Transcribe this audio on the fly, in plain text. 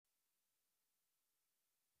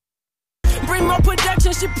Bremo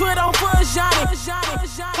production, she put on for a Johnny.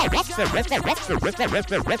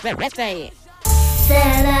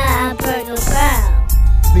 Stand up, Burger Brown.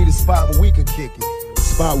 Need a spot where we can kick it. A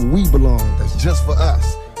spot where we belong. That's just for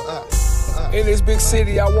us. In this big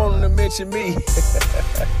city, I want them to mention me.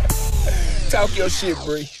 Talk your shit,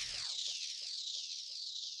 Bree.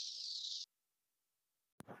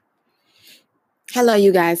 Hello,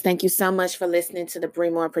 you guys. Thank you so much for listening to the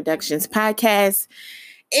Bremo Productions podcast.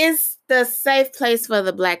 It's the safe place for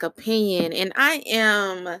the Black opinion, and I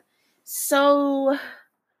am so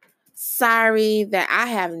sorry that I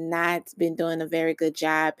have not been doing a very good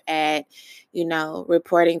job at,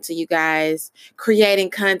 reporting to you guys, creating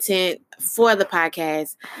content for the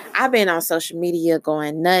podcast. I've been on social media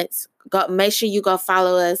going nuts. Make sure you go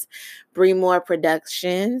follow us, Bremo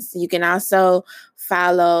Productions. You can also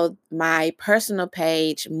follow my personal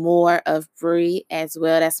page, More of Bree, as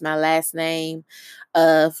well. That's my last name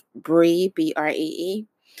of Bree, Bree.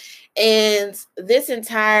 And this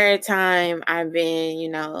entire time I've been,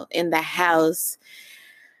 in the house,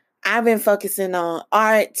 I've been focusing on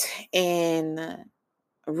art and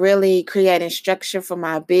really creating structure for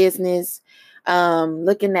my business,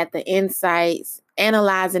 looking at the insights,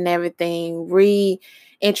 analyzing everything,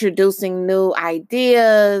 reintroducing new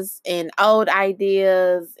ideas and old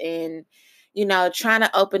ideas, and trying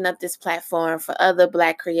to open up this platform for other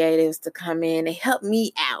Black creatives to come in and help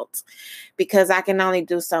me out, because I can only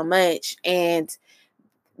do so much. And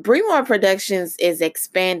Bremo Productions is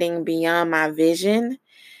expanding beyond my vision.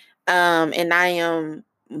 And I am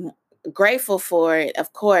grateful for it,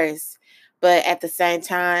 of course. But at the same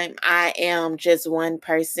time, I am just one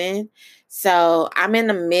person. So I'm in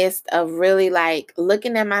the midst of really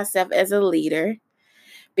looking at myself as a leader,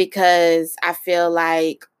 because I feel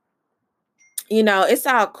like, it's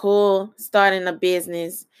all cool starting a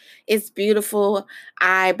business. It's beautiful.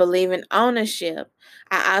 I believe in ownership.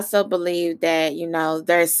 I also believe that,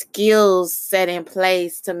 there's skills set in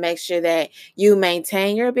place to make sure that you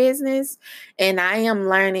maintain your business. And I am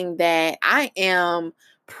learning that I am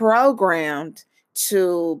programmed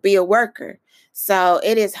to be a worker. So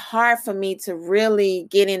it is hard for me to really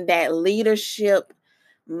get in that leadership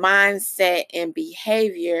mindset and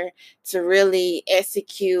behavior to really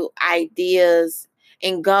execute ideas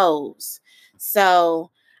and goals.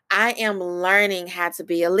 So I am learning how to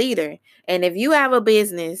be a leader. And if you have a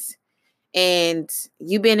business and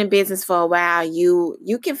you've been in business for a while, you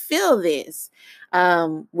can feel this.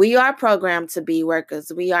 We are programmed to be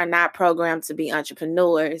workers. We are not programmed to be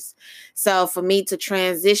entrepreneurs. So for me to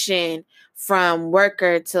transition from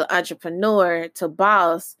worker to entrepreneur to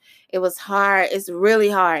boss, it was hard. It's really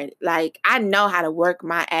hard. I know how to work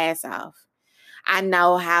my ass off. I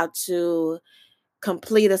know how to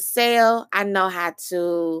complete a sale. I know how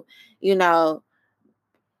to,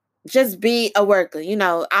 just be a worker,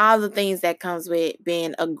 all the things that comes with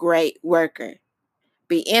being a great worker.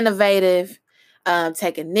 Be innovative,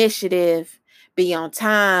 take initiative, be on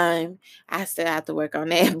time. I still have to work on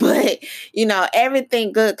that, but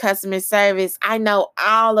everything good, customer service. I know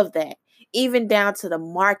all of that, even down to the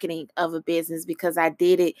marketing of a business, because I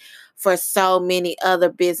did it for so many other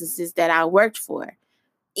businesses that I worked for.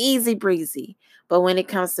 Easy breezy. But when it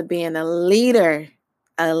comes to being a leader,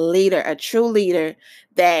 a true leader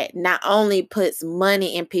that not only puts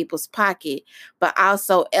money in people's pocket, but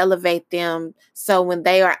also elevate them so when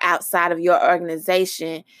they are outside of your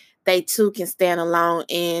organization, they too can stand alone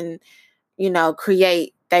and,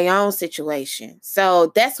 create their own situation.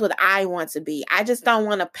 So that's what I want to be. I just don't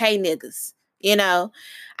want to pay niggas,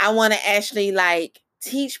 I want to actually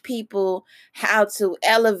teach people how to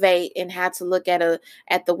elevate and how to look at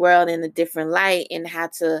the world in a different light, and how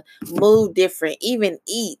to move different, even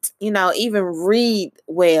eat, even read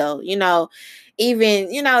well,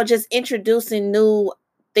 even, just introducing new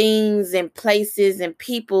things and places and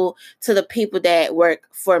people to the people that work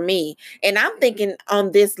for me. And I'm thinking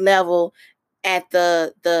on this level at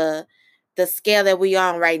the scale that we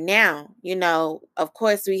on right now. Of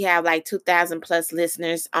course, we have 2,000 plus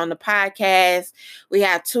listeners on the podcast. We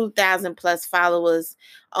have 2,000 plus followers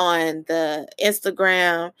on the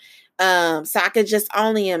Instagram. So I could just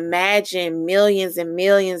only imagine millions and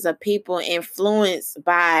millions of people influenced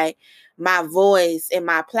by my voice and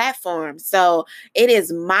my platform. So it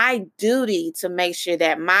is my duty to make sure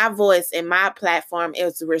that my voice and my platform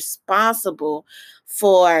is responsible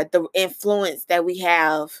for the influence that we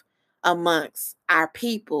have amongst our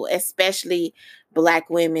people, especially Black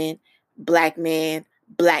women, Black men,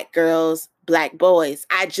 Black girls, Black boys.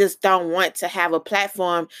 I just don't want to have a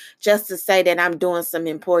platform just to say that I'm doing some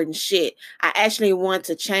important shit. I actually want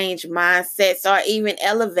to change mindsets or even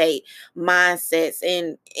elevate mindsets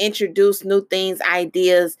and introduce new things,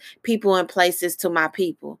 ideas, people, and places to my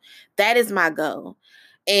people. That is my goal.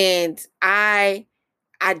 And I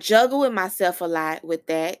juggle with myself a lot with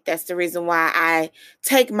that. That's the reason why I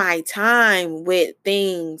take my time with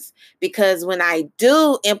things, because when I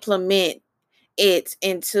do implement it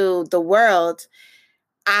into the world,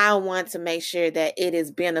 I want to make sure that it is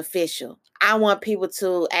beneficial. I want people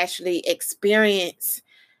to actually experience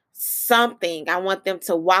something. I want them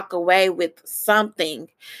to walk away with something.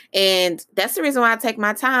 And that's the reason why I take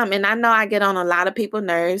my time. And I know I get on a lot of people's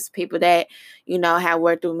nerves, people that, have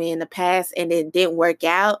worked with me in the past and it didn't work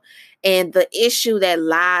out. And the issue that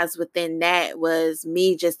lies within that was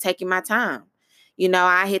me just taking my time.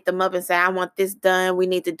 I hit them up and say, I want this done. We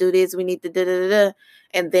need to do this. We need to do.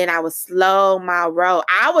 And then I would slow my roll.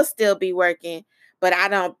 I would still be working, but I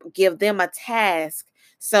don't give them a task.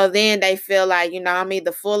 So then they feel like, I'm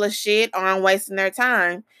either full of shit or I'm wasting their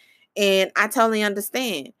time. And I totally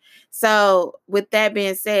understand. So with that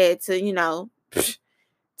being said, to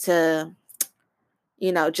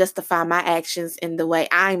justify my actions in the way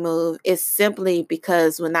I move, is simply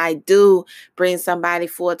because when I do bring somebody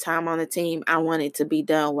full time on the team, I want it to be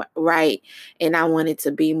done right. And I want it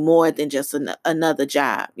to be more than just another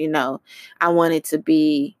job. I want it to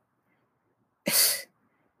be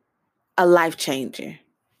a life changer.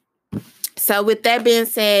 So with that being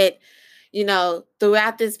said,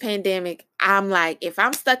 throughout this pandemic, I'm like, if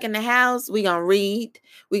I'm stuck in the house, we're going to read,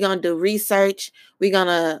 we're going to do research, we're going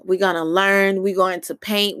to learn, we're going to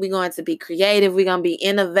paint, we're going to be creative, we're going to be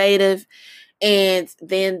innovative. And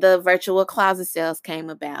then the virtual closet sales came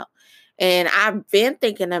about. And I've been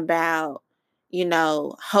thinking about,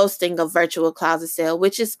 hosting a virtual closet sale,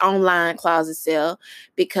 which is online closet sale,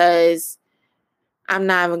 because I'm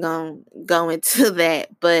not even going to go into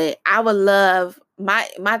that, but I would love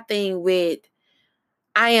my thing with,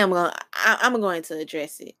 I'm going to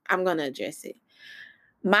address it. I'm going to address it.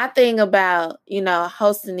 My thing about,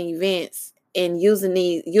 hosting events and utilizing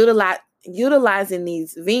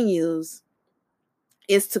these venues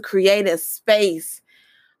is to create a space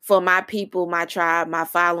for my people, my tribe, my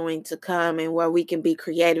following to come, and where we can be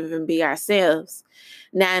creative and be ourselves.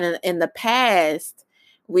 Now, in the past,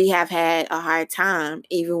 we have had a hard time,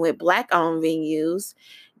 even with Black-owned venues,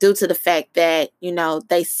 due to the fact that,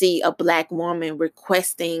 they see a Black woman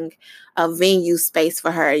requesting a venue space for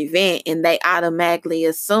her event, and they automatically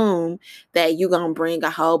assume that you're going to bring a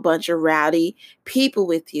whole bunch of rowdy people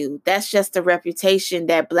with you. That's just the reputation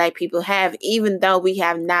that Black people have, even though we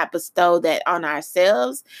have not bestowed that on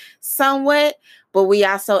ourselves somewhat, but we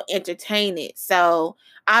also entertain it. So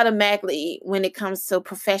automatically, when it comes to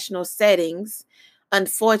professional settings,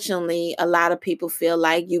 unfortunately, a lot of people feel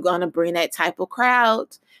like you're going to bring that type of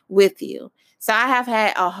crowd with you. So I have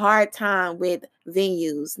had a hard time with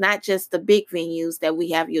venues, not just the big venues that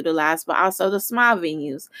we have utilized, but also the small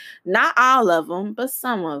venues. Not all of them, but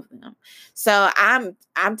some of them. So I'm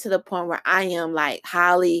to the point where I am like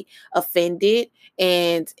highly offended,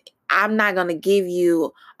 and I'm not going to give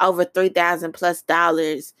you over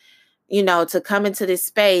 $3,000+ to come into this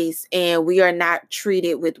space and we are not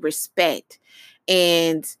treated with respect.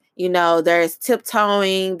 And there's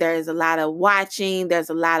tiptoeing, there's a lot of watching,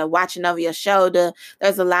 there's a lot of watching over your shoulder,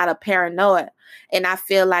 there's a lot of paranoia. And I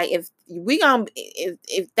feel like if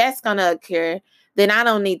that's gonna occur, then I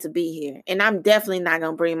don't need to be here. And I'm definitely not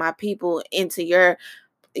gonna bring my people into your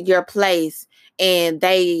place and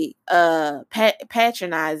they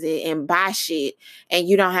patronize it and buy shit, and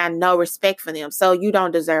you don't have no respect for them. So you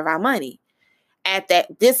don't deserve our money.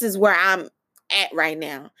 This is where I'm at right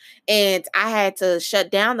now. And I had to shut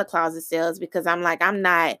down the closet sales because I'm like,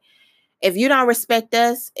 if you don't respect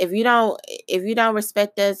us, if you don't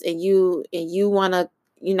respect us and you want to,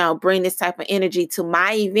 bring this type of energy to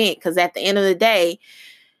my event, because at the end of the day,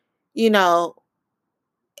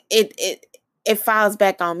 it falls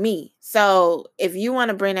back on me. So if you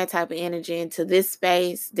want to bring that type of energy into this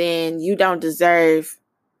space, then you don't deserve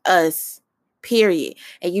us, period.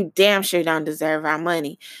 And you damn sure don't deserve our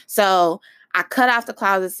money. So I cut off the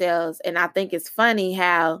closet sales, and I think it's funny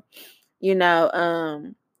how,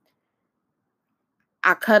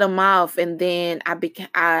 I cut them off, and then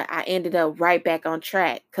I ended up right back on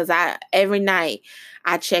track, because every night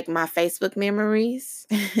I check my Facebook memories.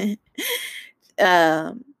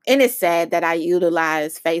 And it's sad that I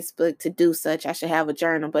utilize Facebook to do such. I should have a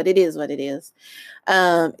journal, but it is what it is.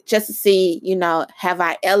 Just to see, have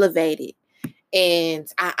I elevated?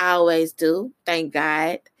 And I always do, thank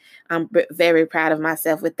God. I'm very proud of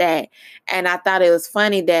myself with that. And I thought it was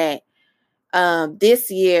funny that this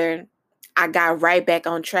year I got right back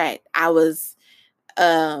on track. I was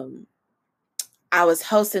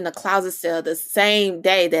hosting a closet sale the same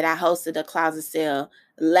day that I hosted a closet sale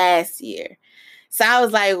last year. So I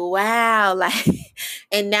was like, wow, like,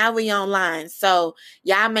 and now we online. So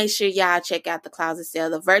y'all make sure y'all check out the closet sale,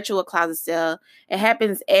 the virtual closet sale. It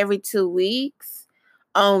happens every 2 weeks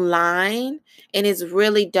online, and it's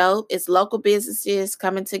really dope. It's local businesses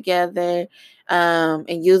coming together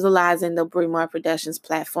and utilizing the Bremore Productions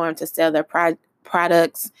platform to sell their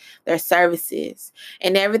products, their services,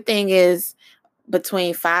 and everything is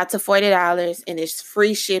between $5 to $40, and it's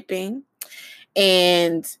free shipping,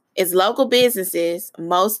 and it's local businesses.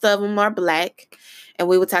 Most of them are Black, and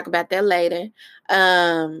we will talk about that later.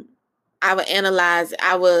 I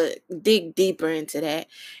would dig deeper into that.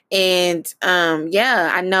 And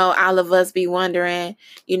I know all of us be wondering,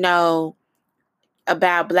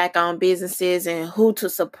 about Black-owned businesses and who to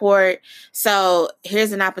support. So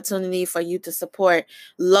here's an opportunity for you to support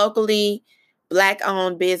locally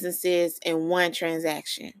Black-owned businesses in one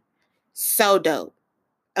transaction. So dope.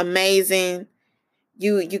 Amazing.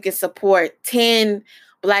 You can support 10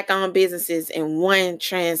 Black-owned businesses in one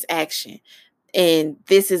transaction. And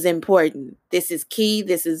this is important. This is key.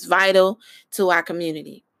 This is vital to our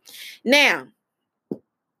community. Now,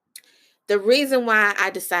 the reason why I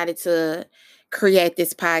decided to create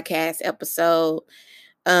this podcast episode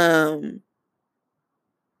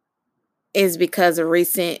is because of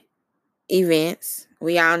recent events.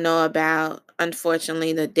 We all know about,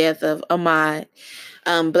 unfortunately, the death of Ahmaud,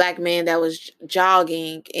 Black man that was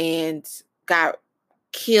jogging and got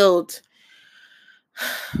killed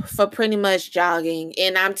for pretty much jogging.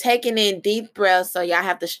 And I'm taking in deep breaths, so y'all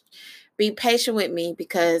have to be patient with me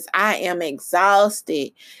because I am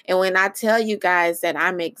exhausted. And when I tell you guys that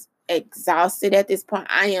I'm exhausted at this point,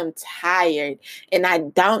 I am tired, and I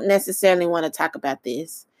don't necessarily want to talk about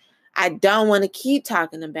this. I don't want to keep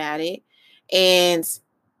talking about it. And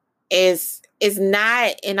it's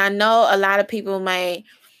not, and I know a lot of people may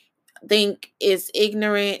think it's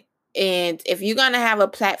ignorant. And if you're going to have a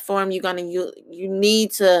platform, you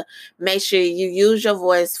need to make sure you use your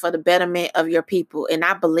voice for the betterment of your people. And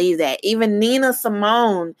I believe that. Even Nina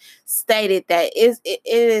Simone stated that it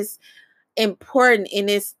is important, and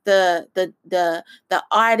it's the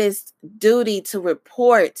artist's duty to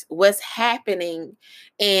report what's happening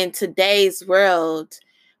in today's world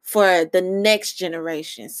for the next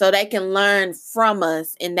generation, so they can learn from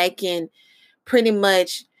us and they can pretty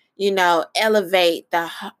much elevate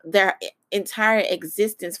their entire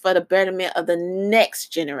existence for the betterment of the next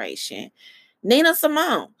generation. Nina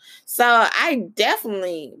Simone. So I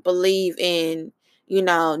definitely believe in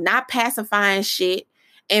not pacifying shit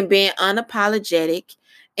and being unapologetic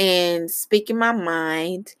and speaking my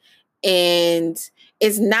mind. And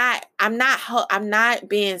I'm not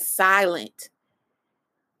being silent.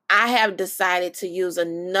 I have decided to use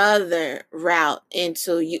another route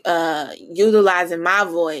into utilizing my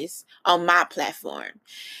voice on my platform.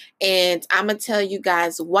 And I'm going to tell you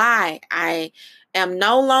guys why I am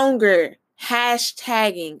no longer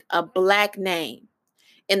hashtagging a Black name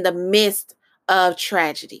in the midst of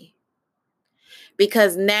tragedy.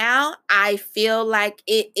 Because now I feel like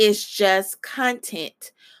it is just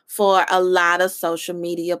content for a lot of social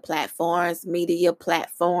media platforms,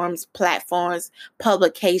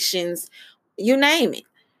 publications, you name it.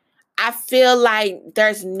 I feel like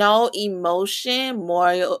there's no emotions.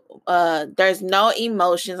 There's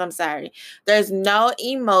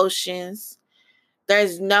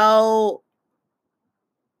no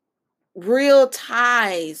real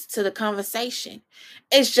ties to the conversation.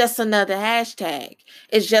 It's just another hashtag.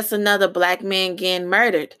 It's just another Black man getting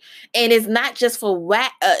murdered. And it's not just for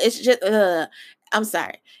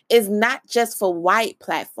It's not just for white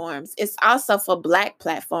platforms. It's also for Black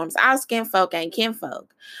platforms. Our skin folk ain't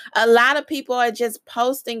kinfolk. A lot of people are just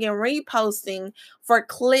posting and reposting for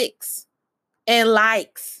clicks and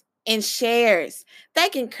likes and shares. They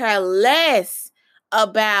can care less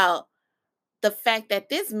about the fact that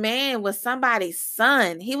this man was somebody's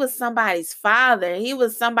son. He was somebody's father. He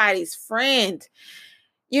was somebody's friend.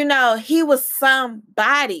 He was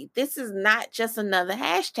somebody. This is not just another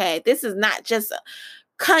hashtag. This is not just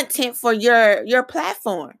content for your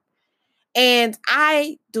platform. And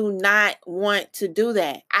I do not want to do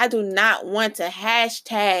that. I do not want to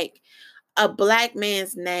hashtag a Black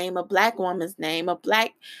man's name, a Black woman's name, a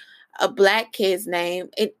black kid's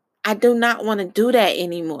name. I do not want to do that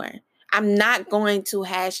anymore. I'm not going to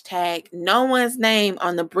hashtag no one's name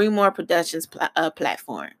on the Bremore Productions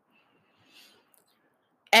platform.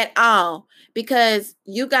 at all. Because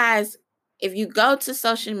you guys, if you go to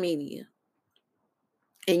social media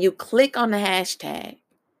and you click on the hashtag,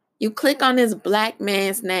 you click on this black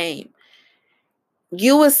man's name,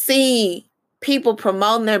 you will see people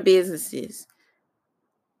promoting their businesses,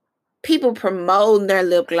 people promoting their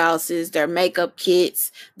lip glosses, their makeup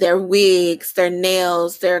kits, their wigs, their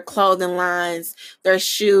nails, their clothing lines, their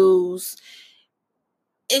shoes.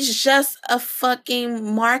 It's just a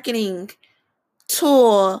fucking marketing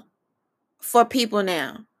tool for people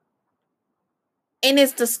now. And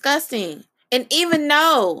it's disgusting. And even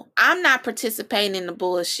though I'm not participating in the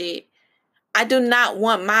bullshit, I do not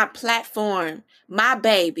want my platform, my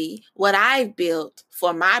baby, what I've built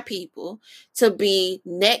for my people, to be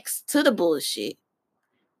next to the bullshit.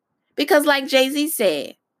 Because like Jay-Z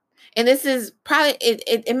said, and this is probably,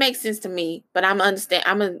 it makes sense to me, but I'm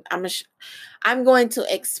going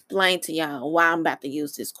to explain to y'all why I'm about to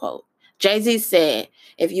use this quote. Jay-Z said,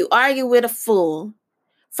 if you argue with a fool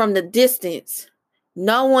from the distance,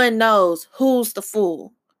 no one knows who's the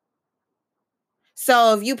fool.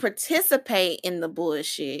 So if you participate in the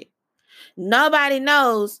bullshit, nobody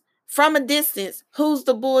knows from a distance who's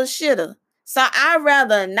the bullshitter. So I'd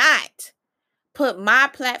rather not put my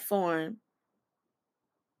platform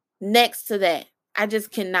next to that. I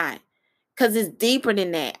just cannot. Because it's deeper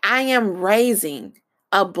than that. I am raising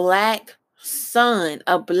a black son,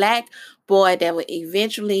 a black boy that will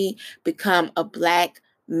eventually become a black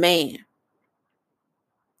man.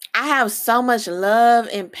 I have so much love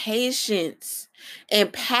and patience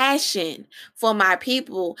and passion for my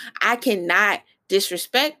people. I cannot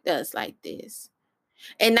disrespect us like this.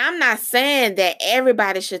 And I'm not saying that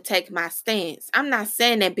everybody should take my stance. I'm not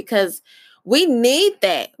saying that, because we need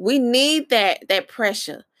that. We need that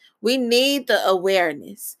pressure. We need the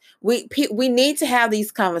awareness. We need to have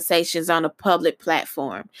these conversations on a public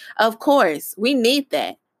platform. Of course, we need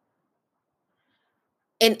that.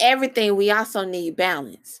 In everything, we also need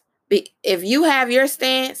balance. If you have your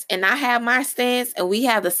stance and I have my stance and we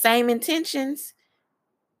have the same intentions,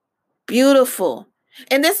 beautiful.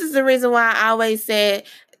 And this is the reason why I always said,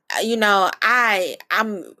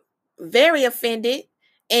 I'm very offended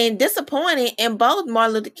and disappointed in both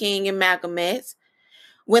Martin Luther King and Malcolm X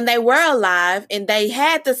when they were alive and they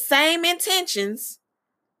had the same intentions,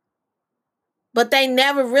 but they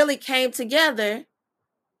never really came together.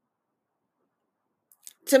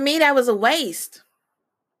 To me, that was a waste.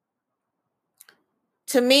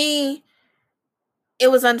 To me,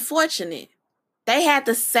 it was unfortunate. They had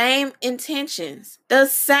the same intentions,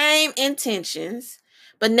 but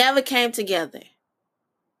never came together.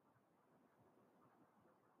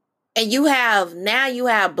 And you have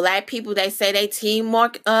black people that say they team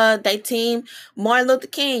Martin Luther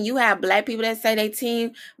King. You have black people that say they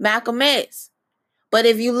team Malcolm X. But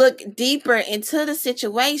if you look deeper into the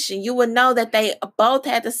situation, you would know that they both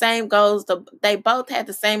had the same goals. They both had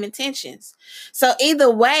the same intentions. So either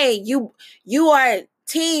way, you are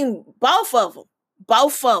team both of them.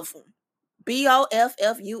 Both of them.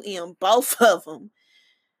 BOFFUM. Both of them.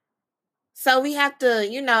 So we have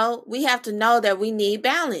to know that we need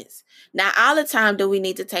balance. Not all the time do we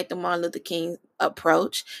need to take the Martin Luther King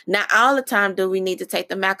approach. Not all the time do we need to take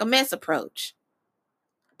the Malcolm X approach.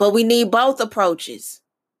 But we need both approaches.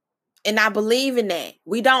 And I believe in that.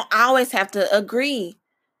 We don't always have to agree.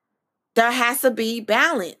 There has to be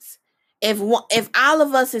balance. If all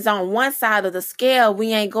of us is on one side of the scale,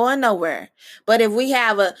 we ain't going nowhere. But if we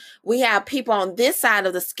have people on this side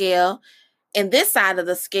of the scale and this side of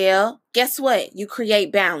the scale, guess what? You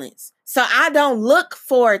create balance. So I don't look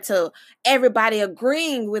forward to everybody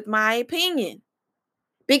agreeing with my opinion.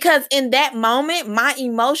 Because in that moment, my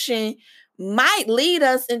emotion might lead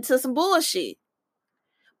us into some bullshit.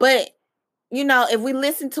 But, if we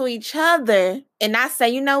listen to each other and I say,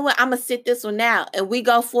 you know what, I'm going to sit this one out and we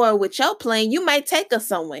go forward with your plan, you might take us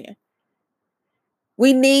somewhere.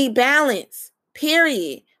 We need balance,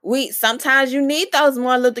 period. Sometimes you need those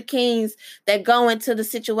Martin Luther Kings that go into the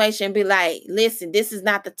situation and be like, listen, this is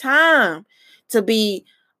not the time to be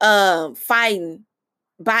fighting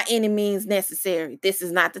by any means necessary. This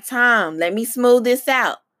is not the time. Let me smooth this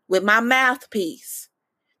out with my mouthpiece.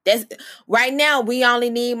 Right now, we only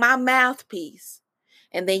need my mouthpiece.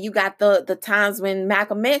 And then you got the times when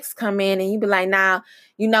Malcolm X come in and you be like, now,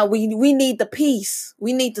 we need the peace.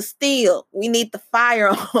 We need the steel. We need the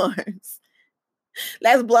firearms.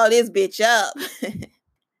 Let's blow this bitch up.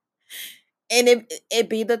 And it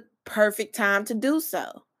be the perfect time to do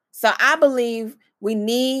so. So I believe we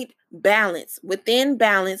need balance. Within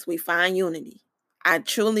balance, we find unity. I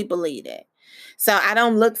truly believe that. So I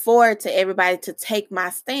don't look forward to everybody to take my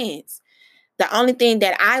stance. The only thing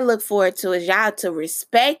that I look forward to is y'all to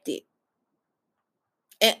respect it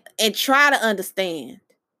and try to understand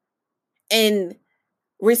and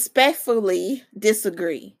respectfully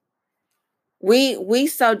disagree. We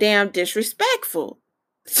so damn disrespectful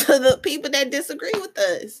to the people that disagree with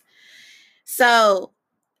us. So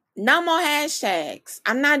no more hashtags.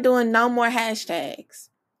 I'm not doing no more hashtags.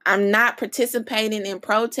 I'm not participating in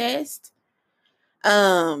protest.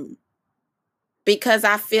 Because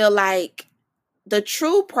I feel like the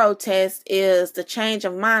true protest is the change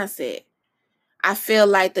of mindset. I feel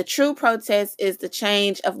like the true protest is the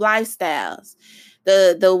change of lifestyles.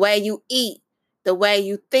 The way you eat, the way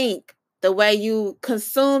you think, the way you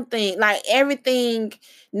consume things, like everything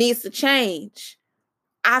needs to change.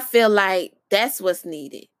 I feel like that's what's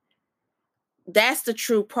needed. That's the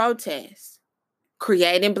true protest.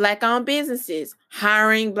 Creating Black-owned businesses,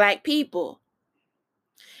 hiring Black people.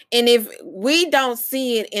 And if we don't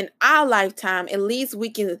see it in our lifetime, at least we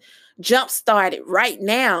can jumpstart it right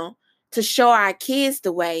now to show our kids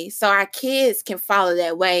the way so our kids can follow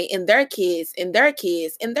that way, and their kids, and their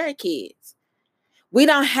kids, and their kids. We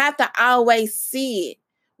don't have to always see it.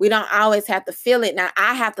 We don't always have to feel it. Now,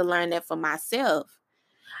 I have to learn that for myself.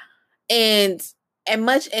 And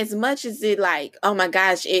as much as it like, oh my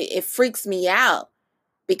gosh, it freaks me out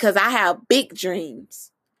because I have big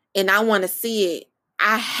dreams and I want to see it.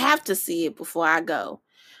 I have to see it before I go.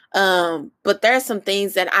 But there are some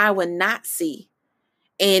things that I would not see.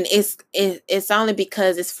 And it's only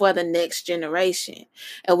because it's for the next generation.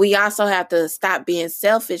 And we also have to stop being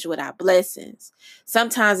selfish with our blessings.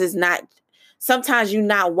 Sometimes you're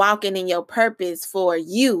not walking in your purpose for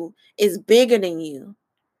you. It's bigger than you.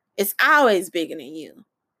 It's always bigger than you.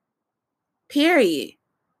 Period.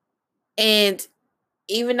 And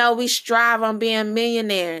even though we strive on being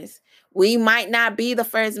millionaires, we might not be the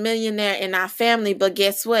first millionaire in our family, but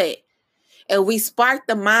guess what? And we spark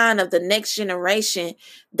the mind of the next generation.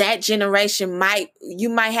 That generation you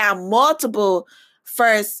might have multiple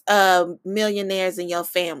first millionaires in your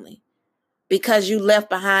family because you left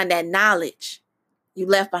behind that knowledge. You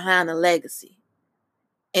left behind a legacy.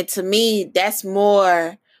 And to me, that's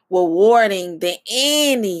more rewarding than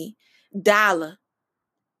any dollar.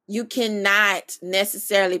 You cannot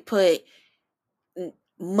necessarily put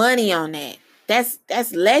money on that. That's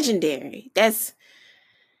legendary. That's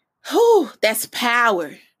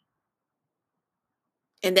power.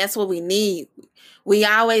 And that's what we need. We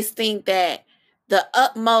always think that the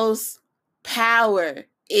utmost power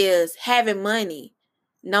is having money.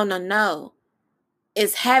 No.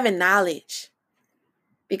 It's having knowledge.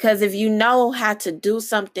 Because if you know how to do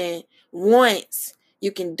something once,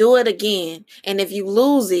 you can do it again. And if you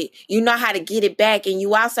lose it, you know how to get it back. And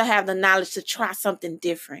you also have the knowledge to try something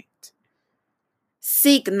different.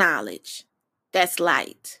 Seek knowledge. That's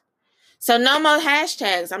light. So no more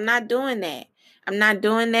hashtags. I'm not doing that. I'm not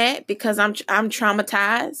doing that because I'm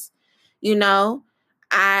traumatized. You know,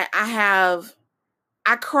 I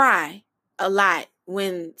cry a lot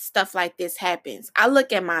when stuff like this happens. I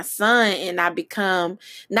look at my son and I become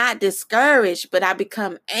not discouraged, but I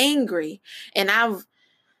become angry. And I've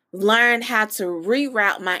learned how to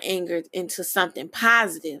reroute my anger into something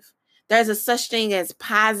positive. There's a such thing as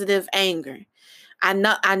positive anger. I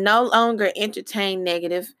no longer entertain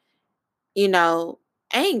negative,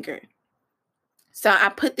 anger. So I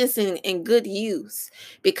put this in good use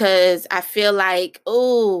because I feel like,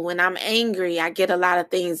 when I'm angry, I get a lot of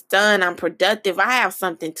things done. I'm productive. I have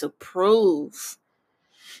something to prove,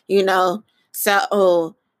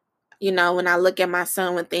 So, when I look at my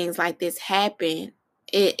son when things like this happen,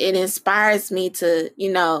 it inspires me to,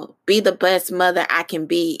 be the best mother I can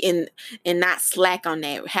be and not slack on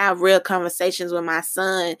that. Have real conversations with my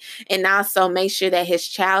son and also make sure that his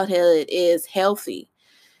childhood is healthy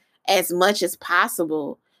as much as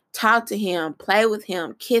possible. Talk to him, play with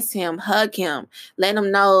him, kiss him, hug him, let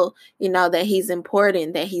him know, that he's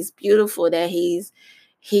important, that he's beautiful, that he's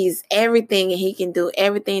everything and he can do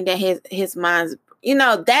everything that his mind's,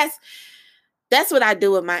 that's what I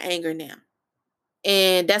do with my anger now.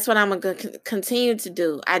 And that's what I'm going to continue to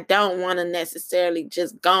do. I don't want to necessarily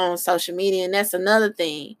just go on social media. And that's another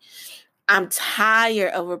thing. I'm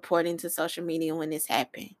tired of reporting to social media when this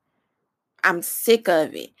happened. I'm sick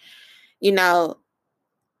of it.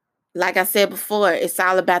 Like I said before, it's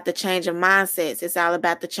all about the change of mindsets. It's all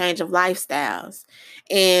about the change of lifestyles.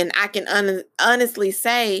 And I can honestly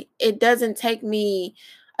say it doesn't take me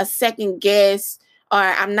a second guess, or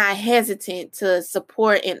I'm not hesitant to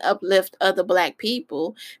support and uplift other Black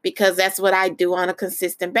people because that's what I do on a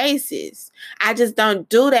consistent basis. I just don't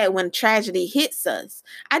do that when tragedy hits us.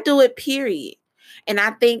 I do it, period. And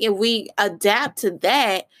I think if we adapt to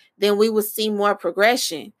that, then we will see more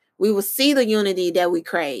progression. We will see the unity that we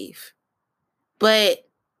crave. But,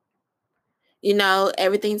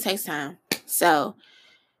 everything takes time. So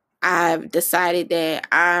I've decided that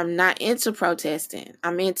I'm not into protesting.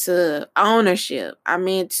 I'm into ownership. I'm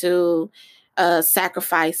into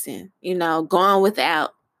sacrificing, going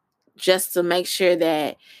without, just to make sure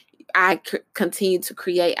that I continue to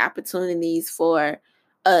create opportunities for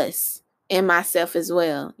us and myself as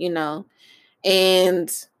well,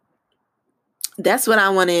 and that's what I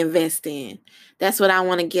want to invest in. That's what I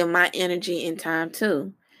want to give my energy and time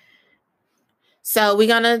to. So we're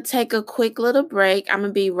going to take a quick little break. I'm going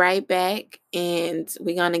to be right back, and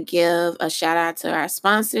we're going to give a shout out to our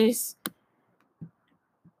sponsors.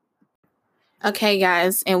 Okay,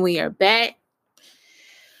 guys, and we are back.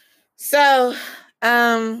 So,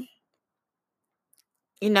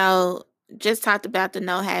 just talked about the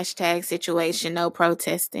no hashtag situation, no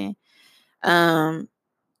protesting. And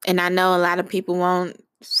I know a lot of people won't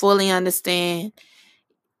fully understand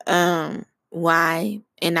why,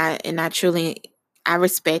 and I truly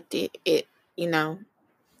respect it.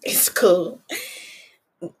 It's cool.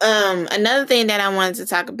 Another thing that I wanted to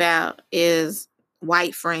talk about is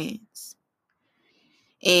white friends.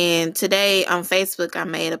 And today on Facebook, I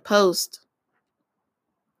made a post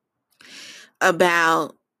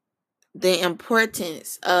about the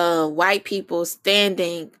importance of white people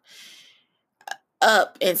standing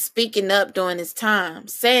up and speaking up during this time,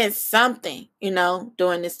 saying something,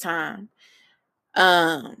 during this time.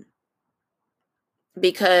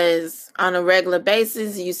 Because on a regular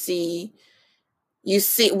basis, you see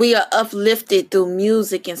we are uplifted through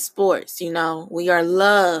music and sports. We are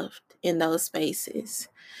loved in those spaces.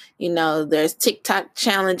 There's TikTok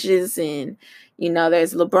challenges, and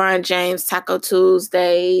there's LeBron James Taco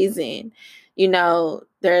Tuesdays, and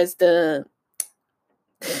there's the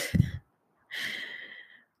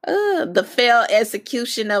failed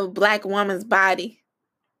execution of a Black woman's body,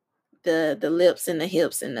 the lips and the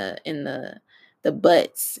hips and the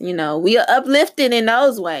butts. We are uplifted in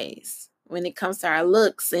those ways when it comes to our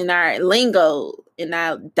looks and our lingo and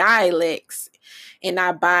our dialects and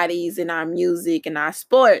our bodies and our music and our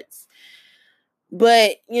sports.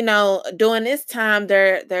 But, during this time,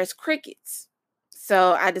 there's crickets.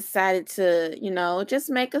 So I decided to, just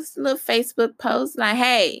make a little Facebook post like,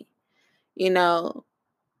 hey,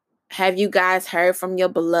 have you guys heard from your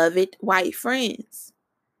beloved white friends?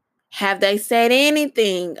 Have they said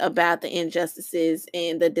anything about the injustices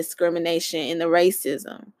and the discrimination and the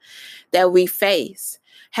racism that we face?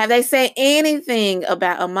 Have they said anything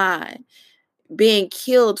about Ahmaud being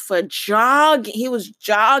killed for jogging? He was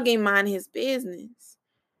jogging, minding his business.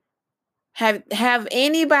 Have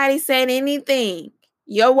anybody said anything?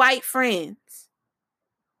 Your white friends.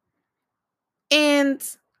 And,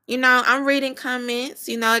 I'm reading comments.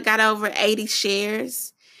 It got over 80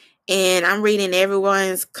 shares. And I'm reading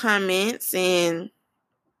everyone's comments, and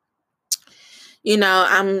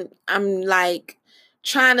I'm like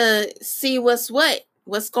trying to see what's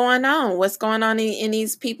going on in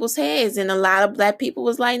these people's heads. And a lot of Black people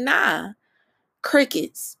was like, nah,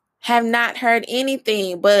 crickets. Have not heard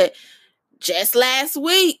anything. But just last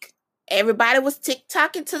week, everybody was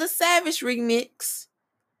TikToking to the Savage remix.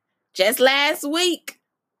 Just last week,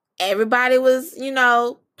 everybody was,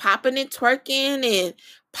 popping and twerking and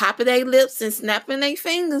popping their lips and snapping their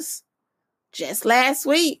fingers just last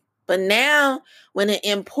week. But now, when an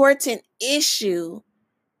important issue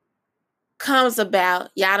comes about,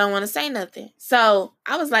 y'all don't want to say nothing. So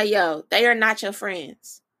I was like, yo, they are not your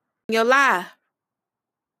friends. You're lie.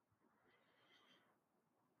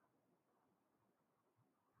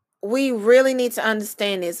 We really need to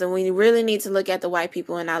understand this, and we really need to look at the white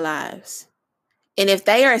people in our lives. And if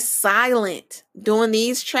they are silent during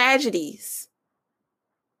these tragedies,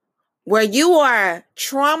 where you are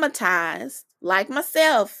traumatized, like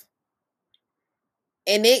myself,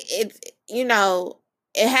 and it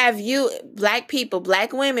have you, Black people,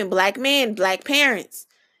 Black women, Black men, Black parents,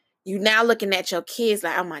 you now looking at your kids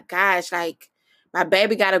like, oh my gosh, like my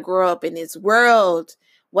baby got to grow up in this world.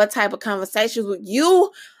 What type of conversations with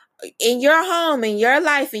you in your home, in your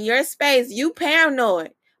life, in your space? You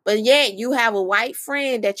paranoid. But yet you have a white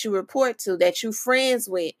friend that you report to, that you friends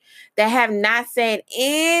with, that have not said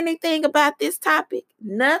anything about this topic.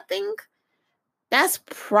 Nothing. That's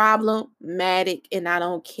problematic, and I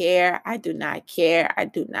don't care. I do not care. I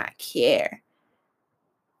do not care.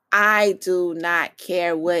 I do not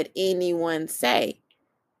care what anyone say.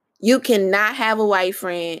 You cannot have a white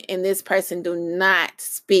friend and this person do not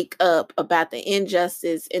speak up about the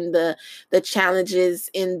injustice and the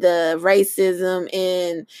challenges and the racism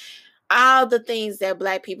and all the things that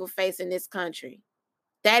Black people face in this country.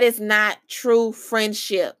 That is not true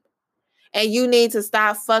friendship. And you need to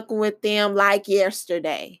stop fucking with them like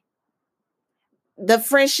yesterday. The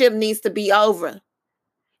friendship needs to be over.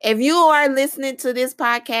 If you are listening to this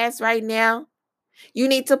podcast right now, you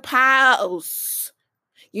need to pause.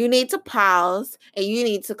 You need to pause and you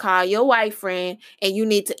need to call your white friend and you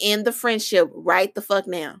need to end the friendship right the fuck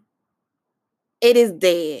now. It is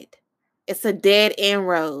dead. It's a dead end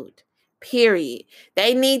road. Period.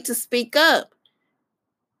 They need to speak up.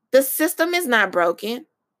 The system is not broken.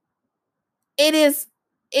 It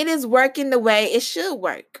is working the way it should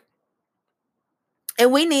work.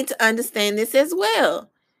 And we need to understand this as well.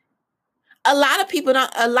 A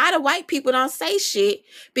lot of white people don't say shit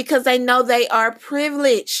because they know they are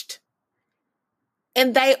privileged.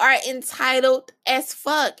 And they are entitled as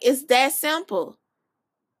fuck. It's that simple.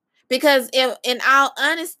 Because if, in all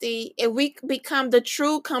honesty, if we become the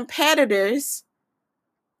true competitors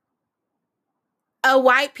of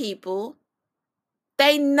white people,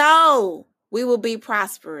 they know we will be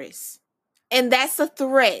prosperous. And that's a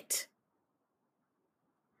threat.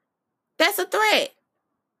 That's a threat.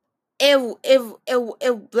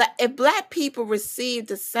 If black people received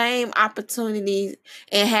the same opportunities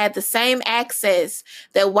and had the same access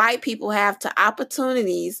that white people have to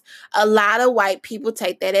opportunities, a lot of white people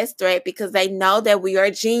take that as threat because they know that we are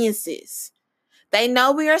geniuses. They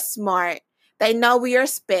know we are smart. They know we are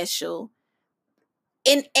special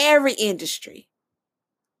in every industry.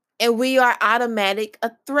 And we are automatic a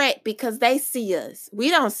threat because they see us. We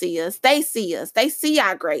don't see us. They see us. They see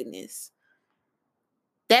our greatness.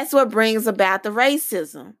 That's what brings about the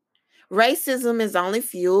racism. Racism is only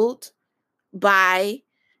fueled by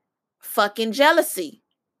fucking jealousy.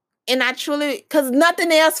 And I truly, because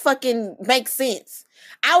nothing else fucking makes sense.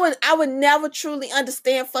 I would never truly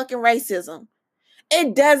understand fucking racism.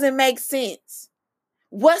 It doesn't make sense.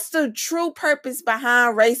 What's the true purpose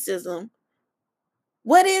behind racism?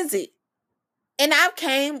 What is it? And I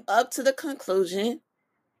came up to the conclusion,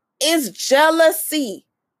 it's jealousy.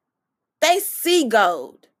 They see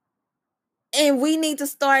gold. And we need to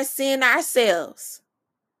start seeing ourselves.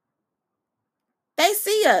 They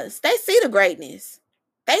see us. They see the greatness.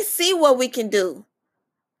 They see what we can do.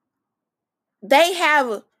 They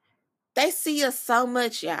see us so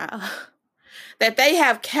much, y'all, that they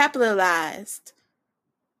have capitalized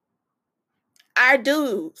our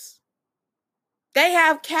dues. They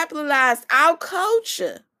have capitalized our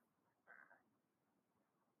culture.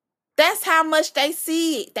 That's how much they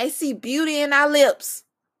see it. They see beauty in our lips.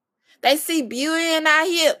 They see beauty in our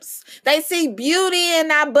hips. They see beauty in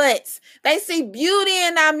our butts. They see beauty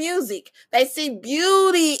in our music. They see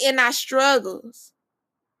beauty in our struggles.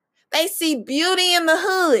 They see beauty in the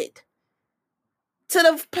hood. To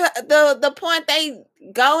the point they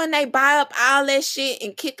go and they buy up all that shit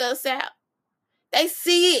and kick us out. They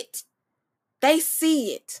see it. They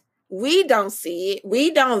see it. We don't see it. We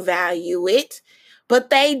don't value it. But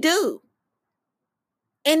they do.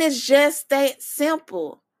 And it's just that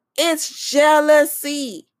simple. It's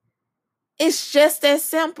jealousy. It's just that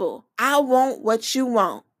simple. I want what you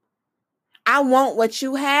want. I want what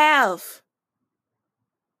you have.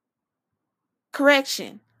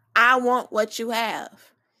 Correction. I want what you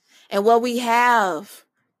have. And what we have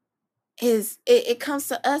is, it comes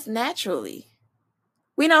to us naturally.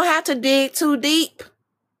 We don't have to dig too deep.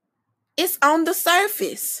 It's on the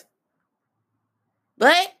surface.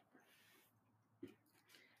 But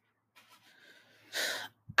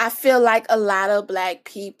I feel like a lot of Black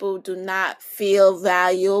people do not feel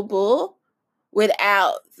valuable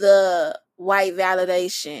without the white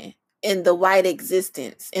validation and the white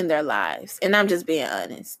existence in their lives. And I'm just being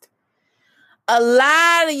honest. A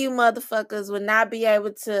lot of you motherfuckers would not be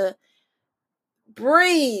able to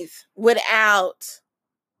breathe without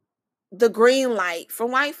the green light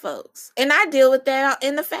from white folks. And I deal with that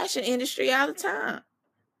in the fashion industry all the time.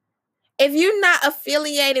 If you're not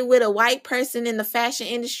affiliated with a white person in the fashion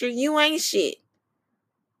industry, you ain't shit.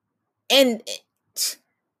 And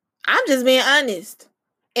I'm just being honest.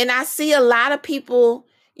 And I see a lot of people,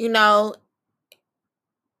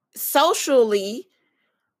 socially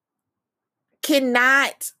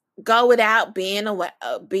cannot go without being around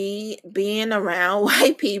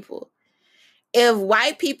white people. If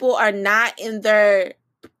white people are not in their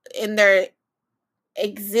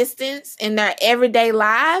existence, in their everyday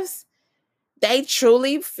lives, they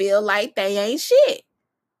truly feel like they ain't shit.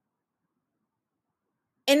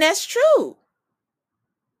 And that's true.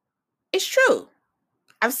 It's true.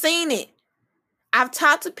 I've seen it. I've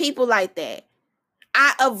talked to people like that.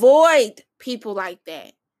 I avoid people like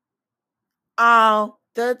that all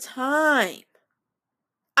the time.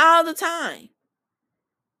 All the time.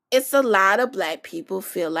 it's a lot of black people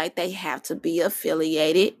feel like they have to be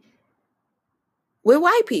affiliated with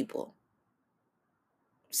white people.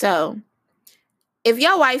 So if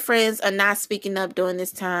your white friends are not speaking up during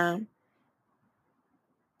this time,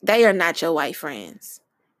 they are not your white friends.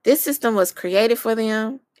 This system was created for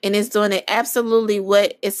them, and it's doing it absolutely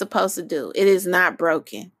what it's supposed to do. It is not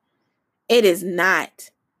broken. It is not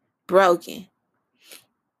broken.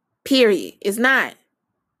 Period. It's not.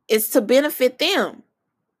 It's to benefit them.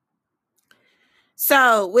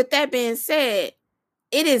 So with that being said,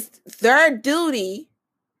 it is their duty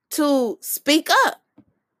to speak up.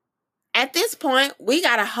 At this point, we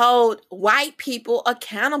got to hold white people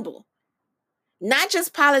accountable. Not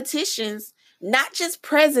just politicians, not just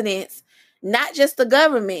presidents, not just the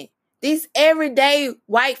government. These everyday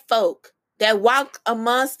white folk that walk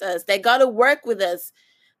amongst us, that go to work with us,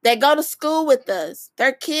 that go to school with us.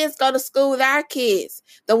 Their kids go to school with our kids.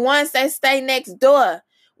 The ones that stay next door.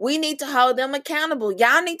 We need to hold them accountable.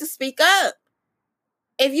 Y'all need to speak up.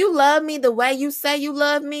 If you love me the way you say you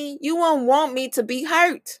love me, you won't want me to be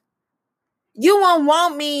hurt. You won't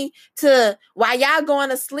want me to, while y'all going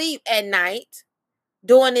to sleep at night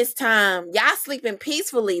during this time, y'all sleeping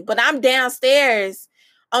peacefully, but I'm downstairs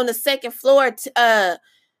on the second floor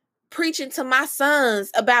preaching to my sons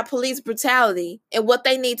about police brutality and what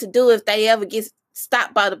they need to do if they ever get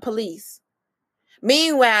stopped by the police.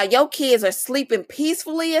 Meanwhile, your kids are sleeping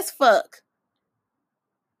peacefully as fuck.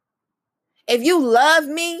 If you love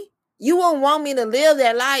me, you won't want me to live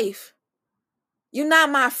that life. You're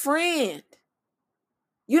not my friend.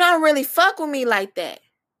 You don't really fuck with me like that.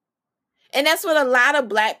 And that's what a lot of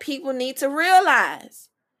black people need to realize.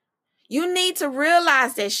 You need to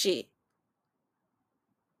realize that shit.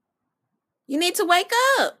 You need to wake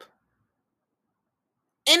up.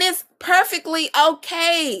 And it's perfectly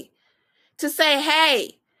okay to say,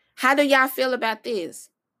 hey, how do y'all feel about this?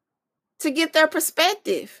 To get their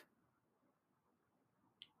perspective.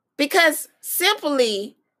 Because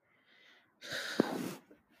simply,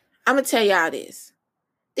 I'm going to tell y'all this.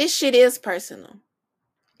 This shit is personal.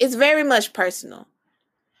 It's very much personal.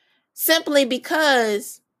 Simply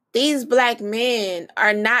because these black men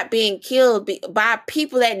are not being killed by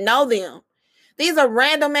people that know them. These are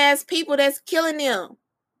random ass people that's killing them.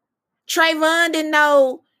 Trayvon didn't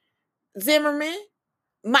know Zimmerman.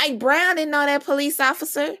 Mike Brown didn't know that police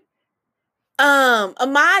officer.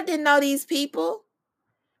 Ahmaud didn't know these people.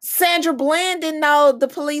 Sandra Bland didn't know the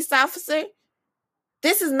police officer.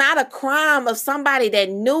 This is not a crime of somebody that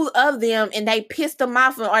knew of them and they pissed them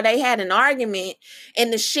off or they had an argument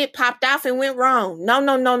and the shit popped off and went wrong.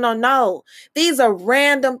 No. These are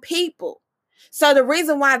random people. So the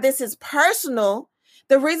reason why this is personal,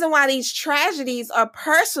 the reason why these tragedies are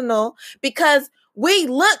personal, because we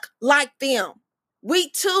look like them. We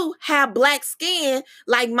too have black skin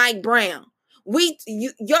like Mike Brown.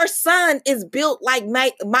 Your son is built like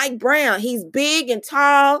Mike Brown. He's big and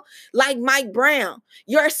tall like Mike Brown.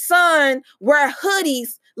 Your son wear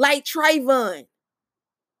hoodies like Trayvon.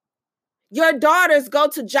 Your daughters go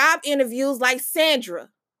to job interviews like Sandra.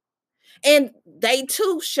 And they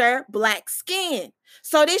too share black skin.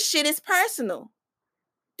 So this shit is personal.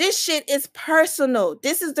 This shit is personal.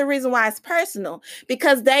 This is the reason why it's personal.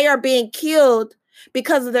 Because they are being killed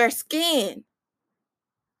because of their skin.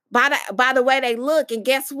 By the way they look. And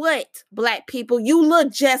guess what, black people? You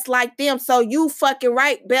look just like them. So you fucking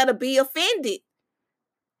right better be offended.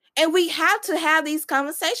 And we have to have these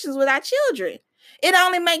conversations with our children. It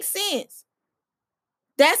only makes sense.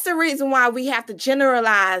 That's the reason why we have to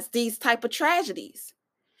generalize these type of tragedies.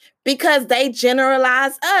 Because they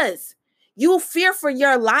generalize us. You fear for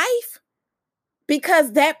your life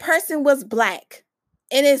because that person was black.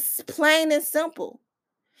 And it's plain and simple.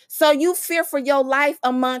 So you fear for your life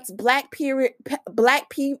amongst black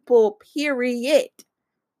people, period.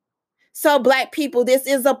 So black people, this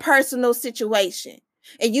is a personal situation.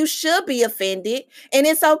 And you should be offended. And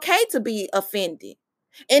it's okay to be offended.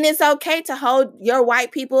 And it's okay to hold your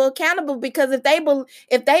white people accountable, because if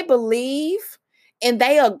they believe and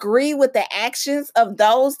they agree with the actions of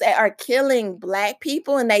those that are killing black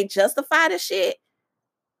people and they justify the shit,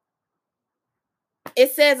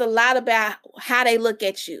 it says a lot about how they look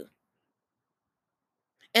at you.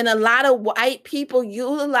 And a lot of white people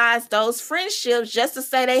utilize those friendships just to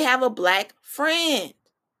say they have a black friend.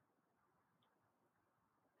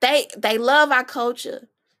 They love our culture.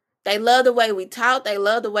 They love the way we talk. They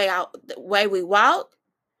love the way we walk.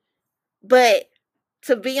 But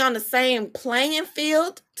to be on the same playing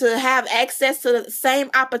field, to have access to the same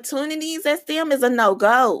opportunities as them is a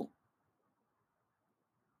no-go.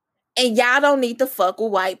 And y'all don't need to fuck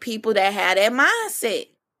with white people that have that mindset.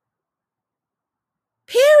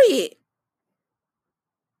 Period.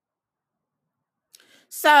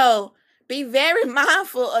 So be very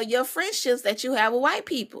mindful of your friendships that you have with white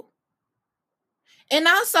people. And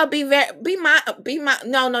also be my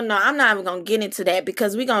no, I'm not even gonna get into that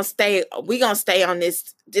because we're gonna stay on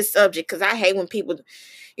this subject because I hate when people,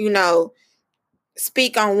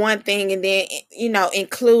 speak on one thing and then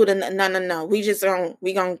include no.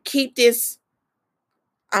 We gonna keep this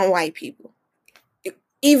on white people.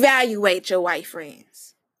 Evaluate your white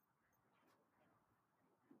friends.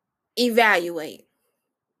 Evaluate.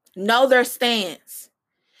 Know their stance.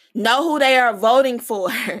 Know who they are voting for.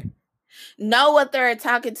 Know what they're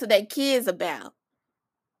talking to their kids about.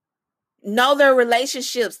 Know their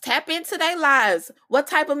relationships. Tap into their lives. What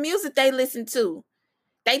type of music they listen to.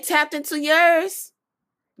 They tapped into yours.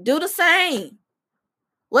 Do the same.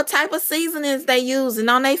 What type of seasonings they using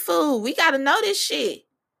on their food. We got to know this shit.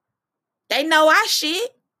 They know our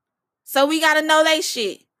shit. So we got to know they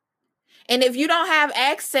shit. And if you don't have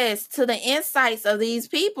access to the insights of these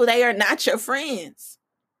people, they are not your friends.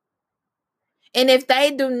 And if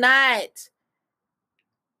they do not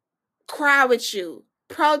cry with you,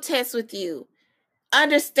 protest with you,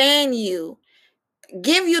 understand you,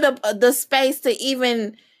 give you the space to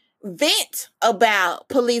even vent about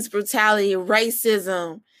police brutality,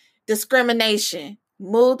 racism, discrimination,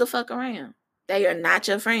 move the fuck around. They are not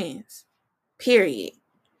your friends. Period.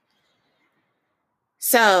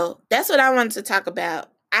 So that's what I wanted to talk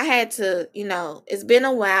about. I had to, it's been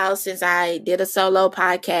a while since I did a solo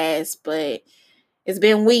podcast, but it's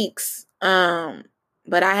been weeks.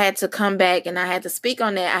 But I had to come back and I had to speak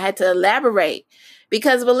on that. I had to elaborate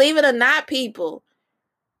because believe it or not, people,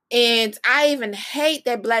 and I even hate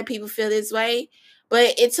that Black people feel this way,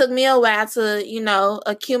 but it took me a while to,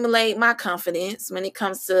 accumulate my confidence when it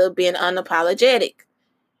comes to being unapologetic.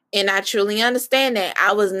 And I truly understand that.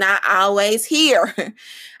 I was not always here.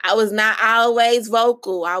 I was not always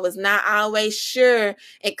vocal. I was not always sure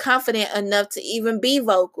and confident enough to even be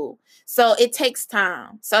vocal. So it takes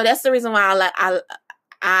time. So that's the reason why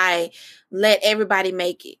I let everybody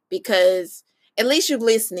make it, because at least you're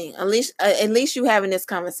listening. At least you having this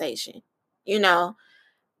conversation,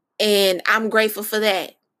 and I'm grateful for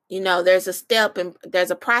that. There's a step and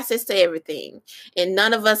there's a process to everything, and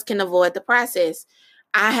none of us can avoid the process.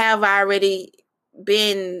 I have already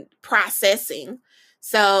been processing.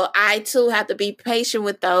 So I too have to be patient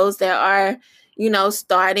with those that are,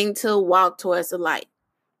 starting to walk towards the light,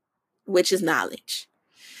 which is knowledge.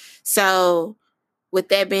 So with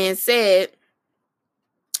that being said,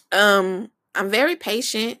 I'm very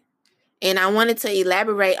patient and I wanted to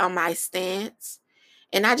elaborate on my stance.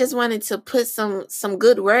 And I just wanted to put some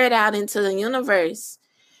good word out into the universe.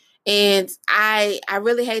 And I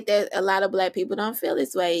really hate that a lot of Black people don't feel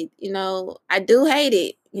this way. I do hate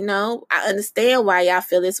it. I understand why y'all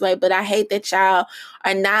feel this way, but I hate that y'all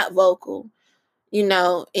are not vocal,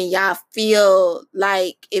 and y'all feel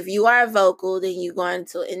like if you are vocal, then you're going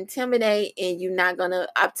to intimidate and you're not going to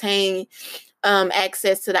obtain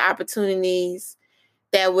access to the opportunities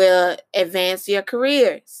that will advance your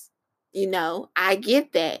careers. I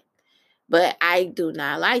get that, but I do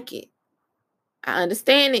not like it. I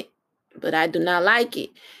understand it, but I do not like it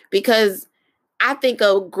because I think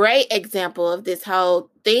a great example of this whole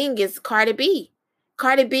thing is Cardi B.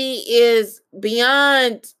 Cardi B is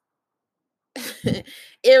beyond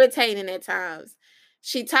irritating at times.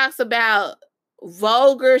 She talks about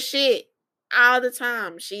vulgar shit all the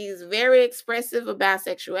time. She's very expressive about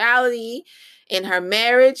sexuality in her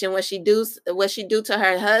marriage and what she do to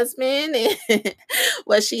her husband and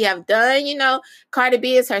what she have done. Cardi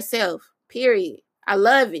B is herself. Period. I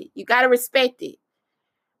love it. You got to respect it.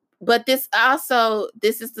 But this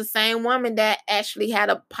is the same woman that actually had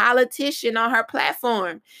a politician on her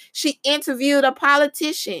platform. She interviewed a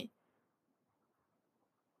politician.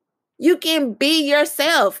 You can be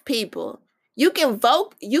yourself, people. You can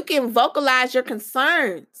vocalize your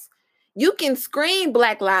concerns. You can scream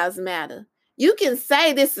Black Lives Matter. You can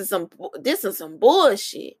say this is some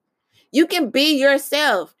bullshit. You can be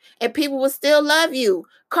yourself and people will still love you.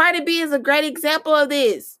 Cardi B is a great example of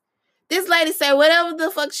this. This lady said whatever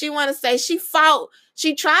the fuck she want to say. She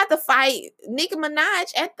tried to fight Nicki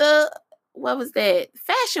Minaj at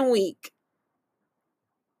Fashion Week.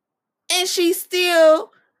 And she's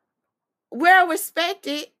still well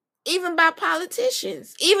respected even by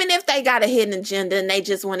politicians. Even if they got a hidden agenda and they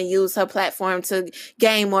just want to use her platform to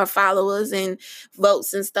gain more followers and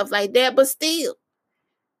votes and stuff like that. But still,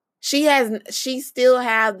 she still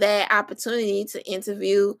have that opportunity to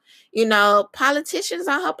interview, politicians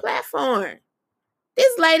on her platform.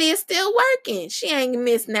 This lady is still working. She ain't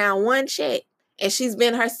missed now one check. And she's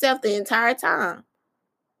been herself the entire time.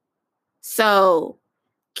 So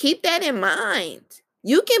keep that in mind.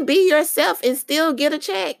 You can be yourself and still get a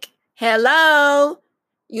check. Hello?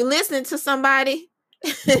 You listening to somebody?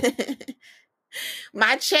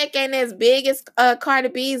 My check ain't as big as Cardi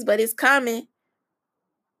B's, but it's coming.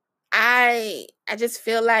 I just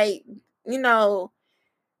feel like,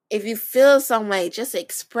 if you feel some way, just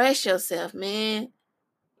express yourself, man.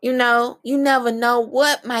 You never know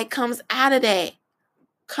what might comes out of that.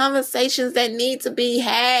 Conversations that need to be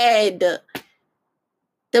had.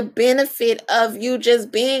 The benefit of you just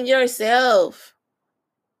being yourself.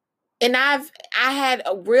 And I had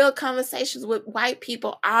real conversations with white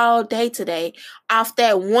people all day today off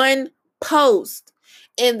that one post.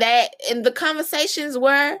 And the conversations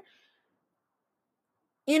were,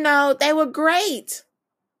 they were great.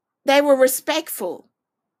 They were respectful.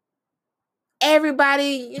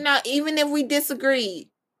 Everybody, even if we disagreed,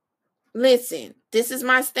 listen, this is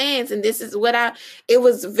my stance and this is it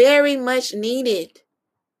was very much needed.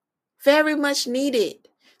 Very much needed.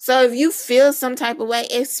 So if you feel some type of way,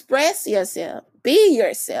 express yourself. Be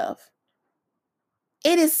yourself.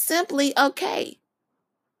 It is simply okay.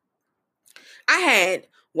 I had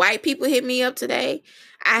white people hit me up today.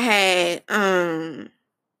 I had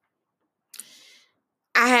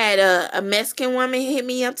a Mexican woman hit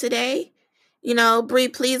me up today. Bree,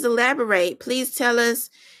 please elaborate. Please tell us,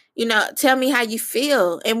 tell me how you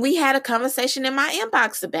feel. And we had a conversation in my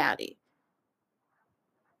inbox about it.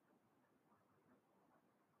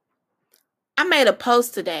 I made a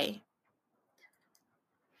post today.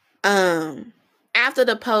 After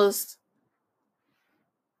the post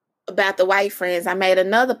about the white friends, I made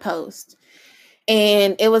another post.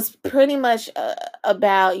 And it was pretty much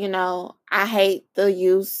about, I hate the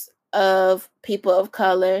use of people of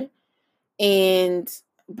color and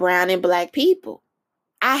brown and black people.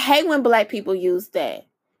 I hate when black people use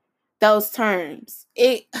those terms.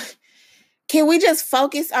 Can we just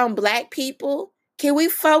focus on black people? Can we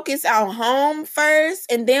focus on home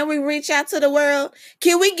first and then we reach out to the world?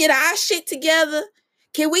 Can we get our shit together?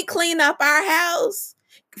 Can we clean up our house?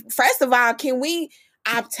 First of all, can we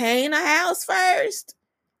obtain a house first?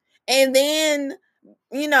 And then,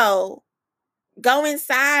 go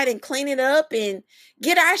inside and clean it up and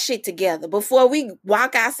get our shit together before we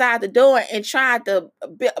walk outside the door and try to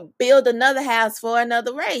build another house for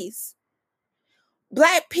another race.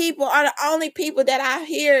 Black people are the only people that I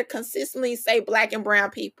hear consistently say black and brown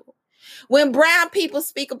people. When brown people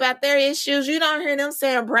speak about their issues, you don't hear them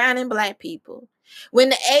saying brown and black people. When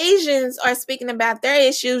the Asians are speaking about their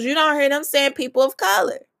issues, you don't hear them saying people of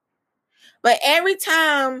color. But every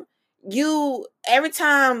time there's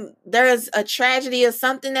a tragedy or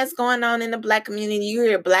something that's going on in the black community, you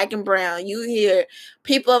hear black and brown, you hear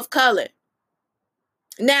people of color.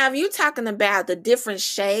 Now, if you're talking about the different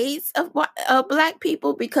shades of black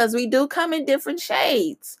people, because we do come in different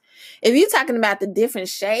shades. If you're talking about the different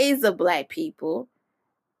shades of black people,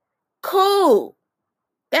 cool.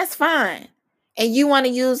 That's fine. And you want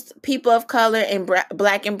to use people of color and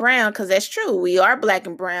black and brown, because that's true. We are black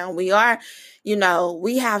and brown. We are,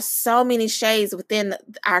 we have so many shades within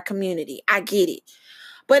our community. I get it.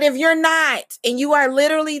 But if you're not, and you are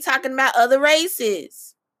literally talking about other races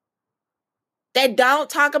that don't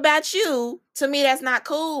talk about you, to me, that's not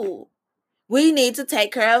cool. We need to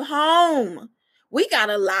take care of home. We got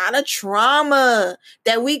a lot of trauma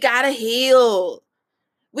that we got to heal.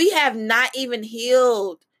 We have not even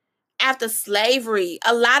healed after slavery.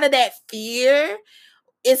 A lot of that fear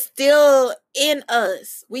is still in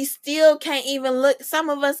us. We still can't even look. Some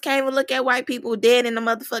of us can't even look at white people dead in the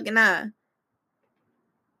motherfucking eye.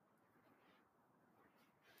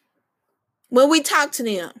 When we talk to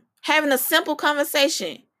them, having a simple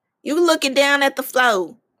conversation, you looking down at the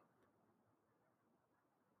floor.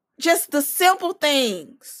 Just the simple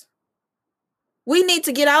things. We need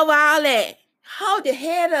to get over all that. Hold your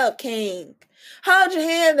head up, king. Hold your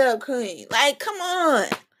hand up, queen. Like, come on.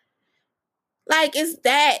 Like, it's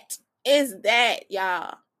that,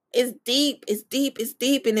 y'all. It's deep,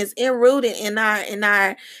 and it's enrooted in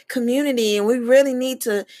our community. And we really need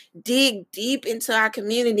to dig deep into our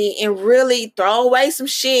community and really throw away some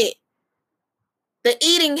shit. The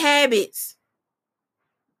eating habits.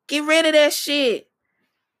 Get rid of that shit.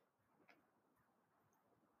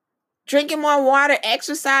 Drinking more water,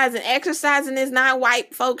 exercising. Exercising is not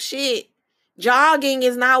white folk shit. Jogging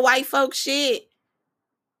is not white folk shit.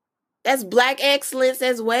 That's black excellence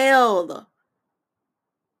as well.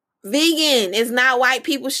 Vegan is not white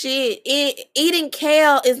people shit. Eating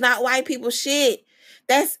kale is not white people shit.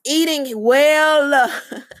 That's eating well.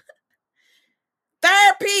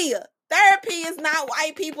 Therapy is not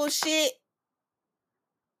white people shit.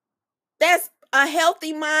 That's a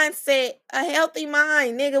healthy mindset, a healthy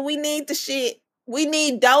mind, nigga. We need the shit. We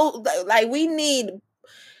need we need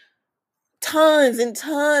tons and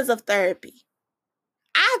tons of therapy.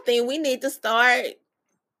 I think we need to start,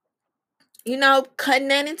 cutting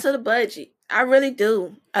that into the budget. I really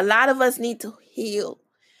do. A lot of us need to heal.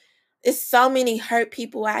 There's so many hurt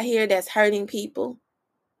people out here that's hurting people.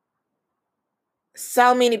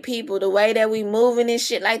 So many people, the way that we moving and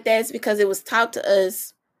shit like that is because it was taught to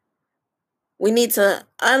us. We need to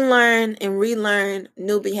unlearn and relearn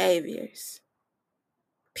new behaviors.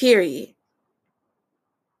 Period.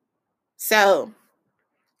 So,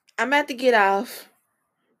 I'm about to get off.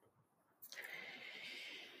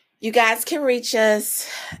 You guys can reach us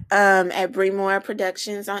at Bremore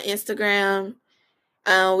Productions on Instagram.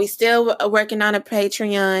 We still working on a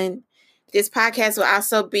Patreon. This podcast will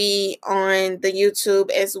also be on the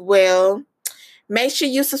YouTube as well. Make sure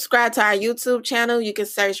you subscribe to our YouTube channel. You can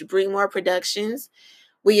search Bremore Productions.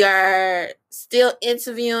 We are still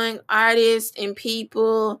interviewing artists and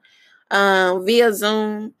people via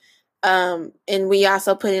Zoom. And we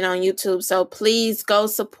also put it on YouTube. So please go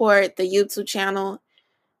support the YouTube channel.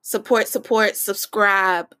 Support,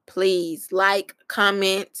 subscribe, please. Like,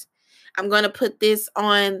 comment. I'm going to put this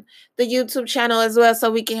on the YouTube channel as well so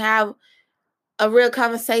we can have a real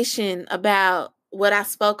conversation about what I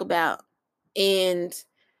spoke about and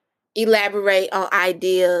elaborate on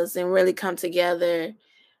ideas and really come together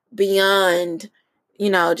beyond,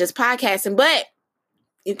 just podcasting. But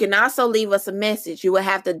you can also leave us a message. You will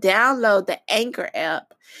have to download the Anchor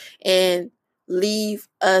app and leave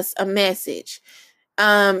us a message.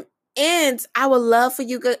 And I would love for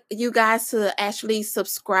you guys to actually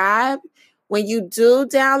subscribe. When you do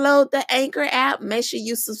download the Anchor app, make sure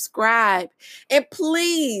you subscribe. And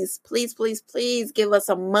please, please, please, please give us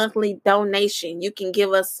a monthly donation. You can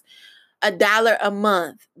give us $1 a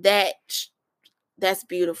month. That's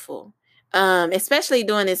beautiful, especially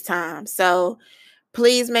during this time. So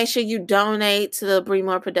please make sure you donate to the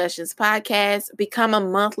Bremore Productions podcast. Become a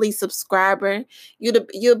monthly subscriber.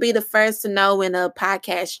 You'll be the first to know when a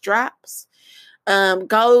podcast drops.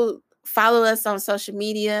 Go follow us on social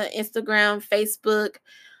media, Instagram, Facebook,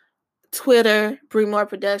 Twitter, Bremore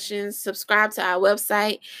Productions. Subscribe to our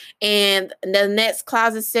website. And the next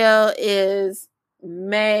closet sale is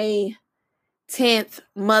May 10th,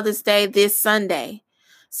 Mother's Day, this Sunday.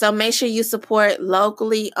 So make sure you support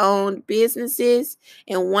locally owned businesses.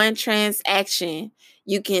 In one transaction,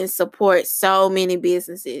 you can support so many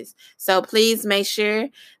businesses. So please make sure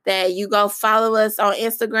that you go follow us on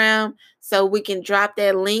Instagram so we can drop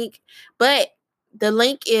that link. But the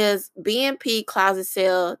link is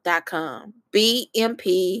bmpcloset.com.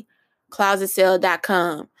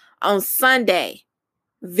 bmpcloset.com. On Sunday,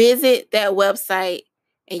 visit that website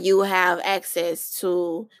and you will have access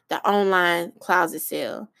to the online closet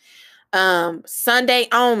sale. Sunday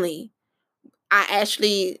only. I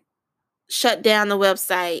actually shut down the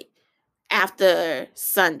website after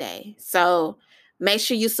Sunday. So make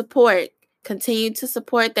sure you support. Continue to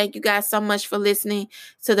support. Thank you guys so much for listening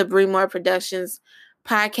to the Bremore Productions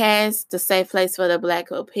podcast, the safe place for the Black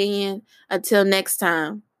opinion. Until next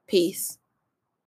time, peace.